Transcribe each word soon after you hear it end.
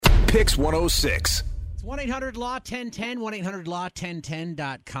Pix 106. It's 1-800-LAW-1010,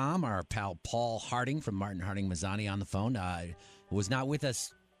 1-800-LAW-1010.com. Our pal Paul Harding from Martin Harding Mazzani on the phone was not with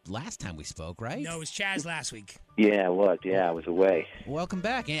us last time we spoke, right? No, it was Chaz last week. Yeah, it was. Yeah, I was away. Welcome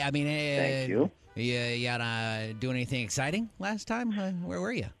back. I mean, Thank you. You doing anything exciting last time? Where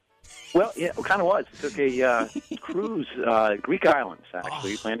were you? Well, yeah, it kind of was. Took a cruise, Greek islands,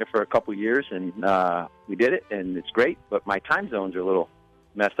 actually. Planned it for a couple of years, and we did it, and it's great. But my time zones are a little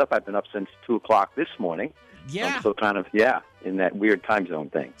messed up. I've been up since 2 o'clock this morning. Yeah. I'm still kind of, in that weird time zone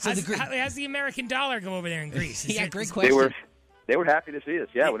thing. So how's the American dollar go over there in Greece? Yeah, great question. They were happy to see us.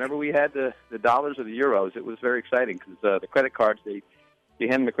 Yeah, whenever we had the dollars or the euros, it was very exciting because the credit cards, you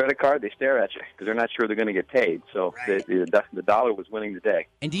hand them the credit card, they stare at you because they're not sure they're going to get paid. So Right. the dollar was winning the day.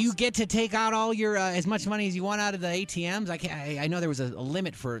 And do you get to take out all your as much money as you want out of the ATMs? I know there was a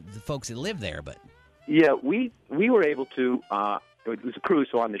limit for the folks that live there, but Yeah, we were able to. It was a cruise,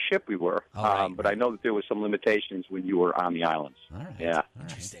 so on the ship we were. But I know that there was some limitations when you were on the islands. all right. Yeah. All right.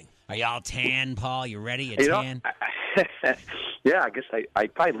 Interesting. Are y'all tan, Paul? You ready? You Tan? yeah, I guess I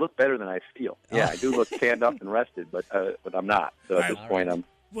probably look better than I feel. Yeah, I do look tanned up and rested, but I'm not. So at this point, I'm.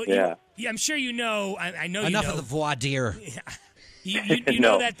 Well, Yeah. I'm sure you know. I know Enough you know. of the voir dire. You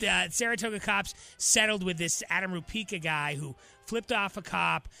No. know that Saratoga cops settled with this Adam Rupika guy who flipped off a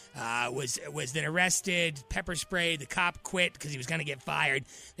cop, was then arrested, pepper sprayed. The cop quit because he was going to get fired.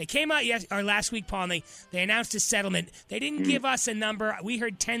 They came out last week, Paul, and they announced a settlement. They didn't give us a number. We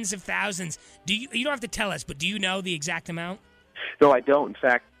heard tens of thousands. You don't have to tell us, but do you know the exact amount? No, I don't. In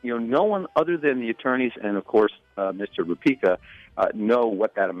fact, no one other than the attorneys and, of course, Mr. Rupika know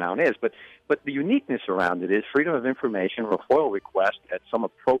what that amount is. But the uniqueness around it is freedom of information or a FOIL request at some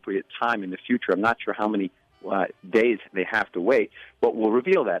appropriate time in the future. I'm not sure how many days they have to wait, but we'll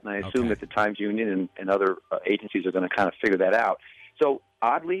reveal that. And I assume that the Times Union and other agencies are going to kind of figure that out. So,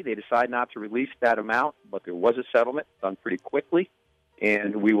 oddly, they decide not to release that amount, but there was a settlement done pretty quickly,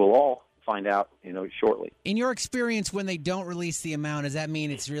 and we will all find out, shortly. In your experience, when they don't release the amount, does that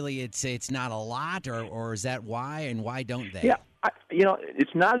mean it's not a lot, or is that why, and why don't they? Yeah,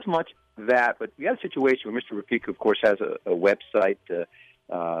 it's not as much that, but we have a situation where Mr. Rupika, of course, has a website,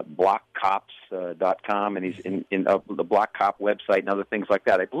 blockcops.com, and he's in the Block Cop website and other things like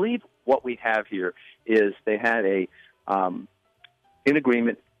that. I believe what we have here is they had an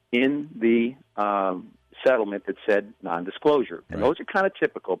agreement in the settlement that said non-disclosure. And those are kind of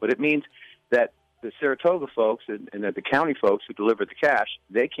typical, but it means that the Saratoga folks and the county folks who deliver the cash,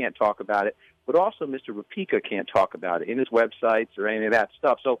 they can't talk about it, but also Mr. Rupika can't talk about it in his websites or any of that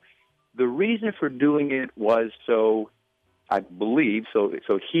stuff. So the reason for doing it was I believe, so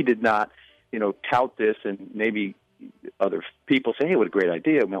he did not, tout this, and maybe other people say, hey, what a great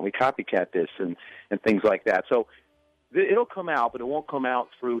idea, man, we copycat this and things like that. So it'll come out, but it won't come out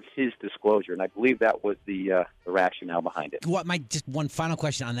through his disclosure, and I believe that was the rationale behind it. Just one final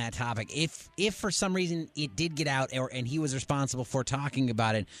question on that topic. If for some reason it did get out, and he was responsible for talking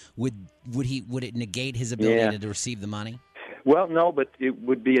about it, would it negate his ability to receive the money? Well, no, but it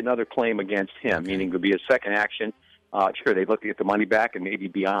would be another claim against him, meaning it would be a second action. Sure, they'd look to get the money back and maybe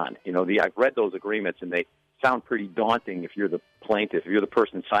beyond. I've read those agreements, and they sound pretty daunting if you're the plaintiff, if you're the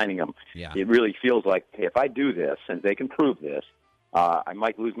person signing them. Yeah. It really feels like, hey, if I do this and they can prove this, I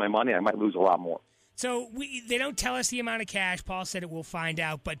might lose my money. I might lose a lot more. So they don't tell us the amount of cash. Paul said it we'll find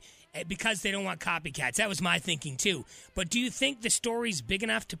out, but because they don't want copycats. That was my thinking, too. But do you think the story's big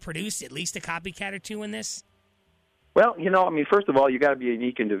enough to produce at least a copycat or two in this? Well, first of all, you got to be a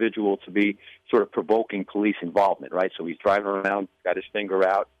unique individual to be sort of provoking police involvement, right? So he's driving around, got his finger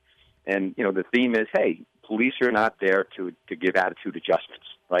out, and, the theme is, hey, police are not there to give attitude adjustments,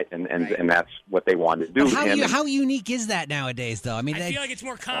 right? And that's what they wanted to do. How unique is that nowadays, though? I feel like it's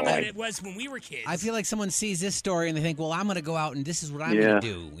more common than it was when we were kids. I feel like someone sees this story and they think, well, I'm going to go out and this is what I'm going to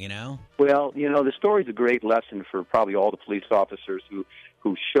do, Well, the story's a great lesson for probably all the police officers who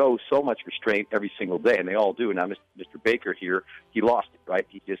show so much restraint every single day, and they all do. Now, Mr. Baker here, he lost it, right?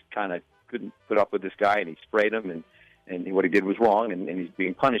 He just kind of couldn't put up with this guy, and he sprayed him, and what he did was wrong, and he's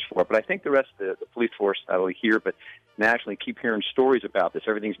being punished for it. But I think the rest of the police force, not only here, but nationally, keep hearing stories about this.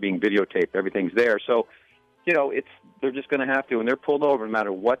 Everything's being videotaped. Everything's there. So, they're just going to have to, and they're pulled over no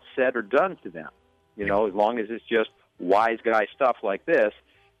matter what's said or done to them. As long as it's just wise guy stuff like this,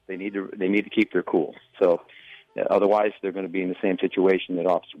 they need to keep their cool. So, otherwise, they're going to be in the same situation that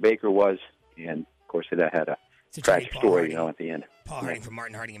Officer Baker was, and of course, that had a tragic story, at the end. Paul Harding from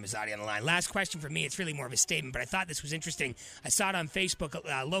Martin Harding and Mazzani on the line. Last question for me. It's really more of a statement, but I thought this was interesting. I saw it on Facebook,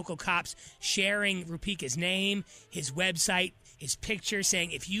 local cops sharing Rupika's name, his website, his picture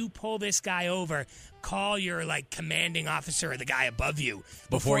saying, if you pull this guy over, call your commanding officer or the guy above you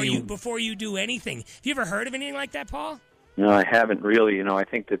before you do anything. Have you ever heard of anything like that, Paul? No, I haven't really. I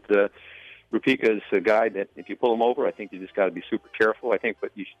think that Rupika is a guy that if you pull him over, I think you just got to be super careful. I think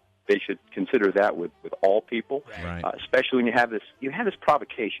they should consider that with all people, right. Especially when you have this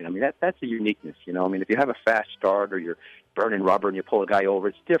provocation. I mean, that's a uniqueness. I mean, if you have a fast start or you're burning rubber and you pull a guy over,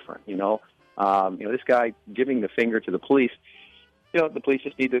 it's different. This guy giving the finger to the police. The police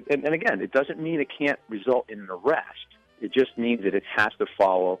just need to. And again, it doesn't mean it can't result in an arrest. It just means that it has to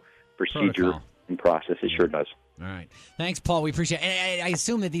follow procedure protocol and process. It sure does. All right. Thanks, Paul. We appreciate it. And I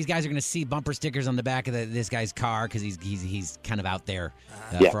assume that these guys are going to see bumper stickers on the back of this guy's car because he's kind of out there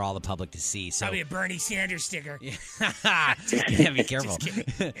for all the public to see. So probably a Bernie Sanders sticker. Be careful.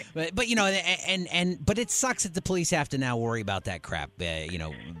 but but it sucks that the police have to now worry about that crap. They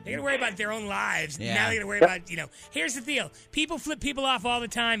got to worry about their own lives. Yeah. Now they got to worry about Here's the deal: people flip people off all the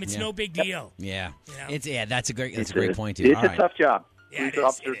time. It's no big deal. Yeah. That's a great point too. It's all a right. tough job. Yeah, it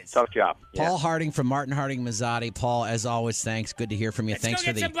is. Tough job. Paul Harding from Martin Harding Mazzotti. Paul, as always, thanks. Good to hear from you. Let's thanks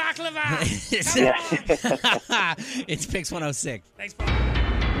go for get the. some baklava. It's Pix 106. Thanks, Paul.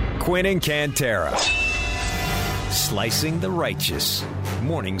 Quinn and Cantera. Slicing the righteous.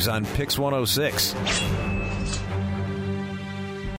 Mornings on Pix 106.